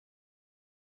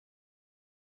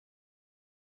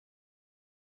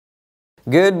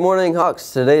Good morning,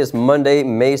 Hawks. Today is Monday,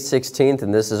 May 16th,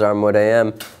 and this is Armwood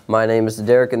AM. My name is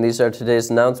Derek, and these are today's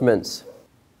announcements.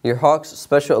 Your Hawks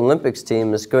Special Olympics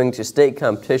team is going to state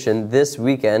competition this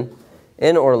weekend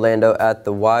in Orlando at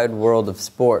the Wide World of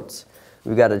Sports.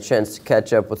 We got a chance to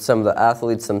catch up with some of the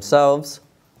athletes themselves.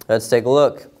 Let's take a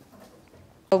look.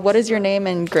 What is your name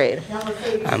and grade?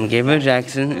 I'm Gabriel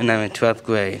Jackson, and I'm in 12th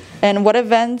grade. And what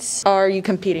events are you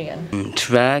competing in?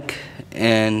 Track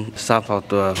and softball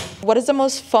throw. What is the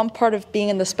most fun part of being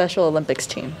in the Special Olympics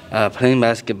team? Playing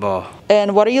basketball.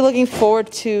 And what are you looking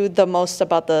forward to the most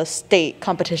about the state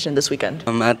competition this weekend?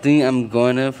 I think I'm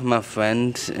going there for my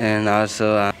friends and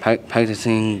also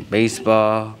practicing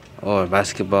baseball or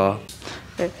basketball.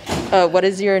 What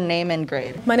is your name and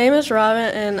grade? My name is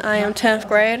Robin, and I am 10th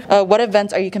grade. What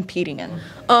events are you competing in?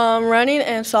 Running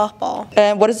and softball.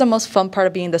 And what is the most fun part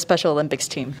of being the Special Olympics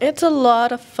team? It's a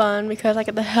lot of fun because I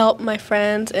get to help my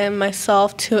friends and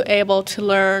myself to able to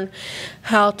learn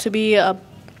how to be a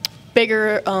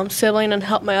bigger sibling and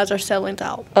help my other siblings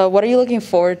out. What are you looking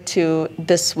forward to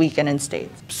this weekend in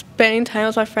States? Spending time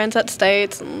with my friends at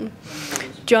States and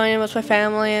joining with my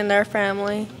family and their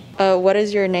family. What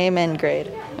is your name and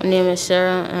grade? My name is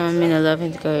Sarah, and I'm in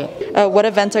 11th grade. What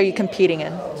events are you competing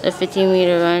in? The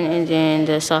 15-meter run and then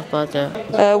the softball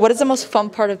throw. What is the most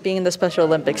fun part of being in the Special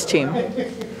Olympics team?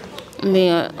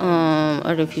 Meeting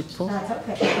other people.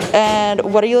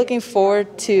 And what are you looking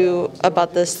forward to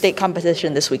about the state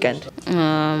competition this weekend?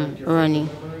 Running.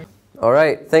 All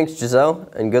right, thanks Giselle,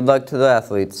 and good luck to the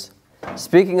athletes.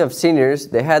 Speaking of seniors,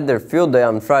 they had their field day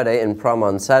on Friday and prom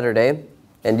on Saturday.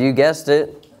 And you guessed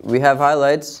it, we have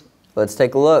highlights. Let's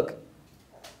take a look.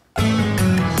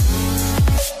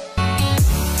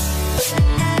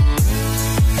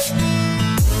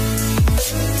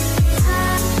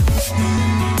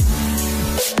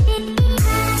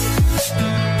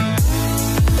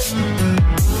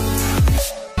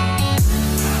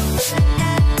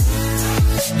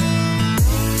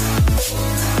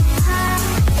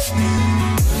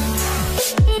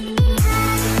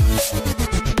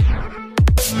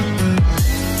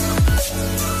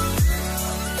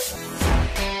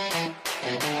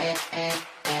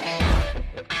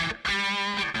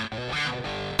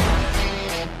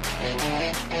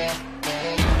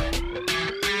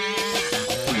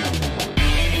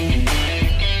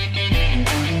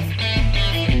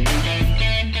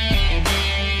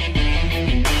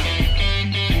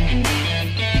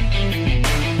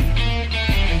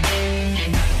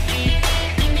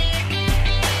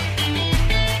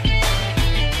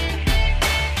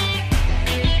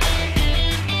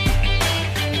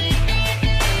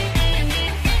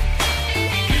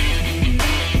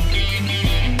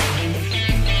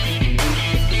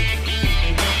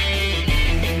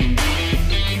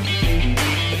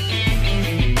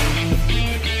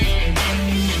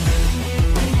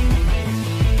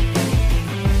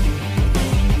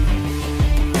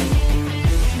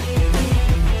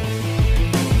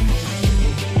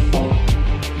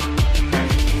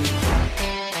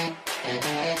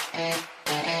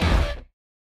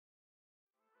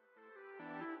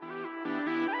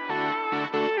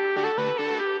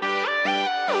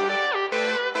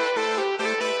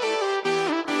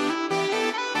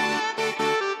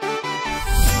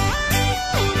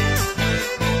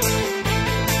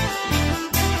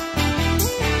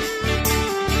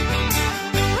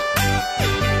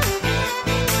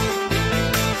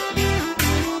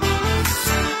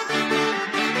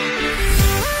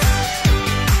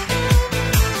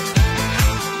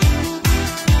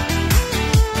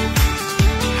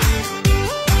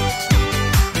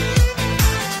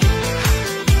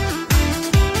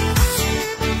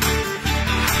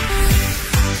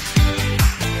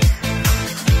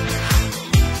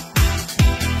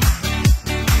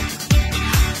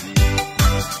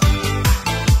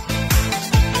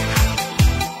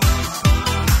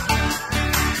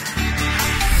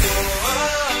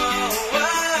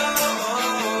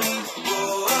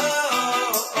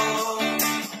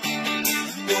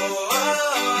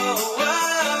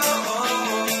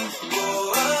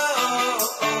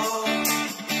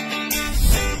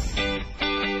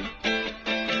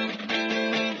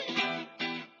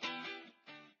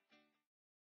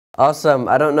 Awesome.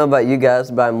 I don't know about you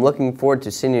guys, but I'm looking forward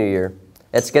to senior year.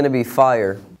 It's going to be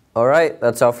fire. All right,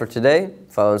 that's all for today.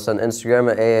 Follow us on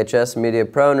Instagram at AHS Media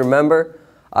Pro. And remember,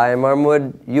 I am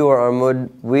Armwood, you are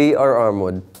Armwood, we are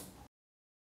Armwood.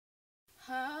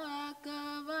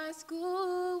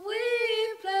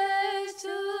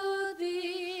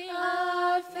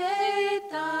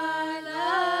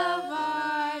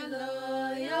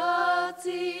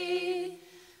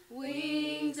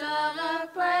 Wings of a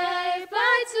prey,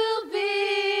 fly to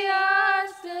be our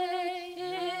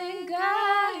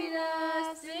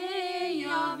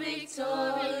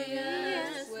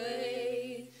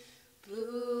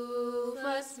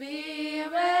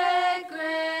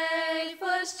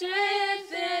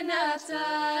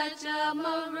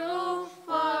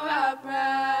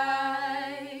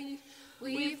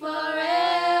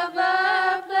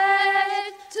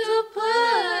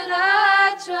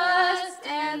trust.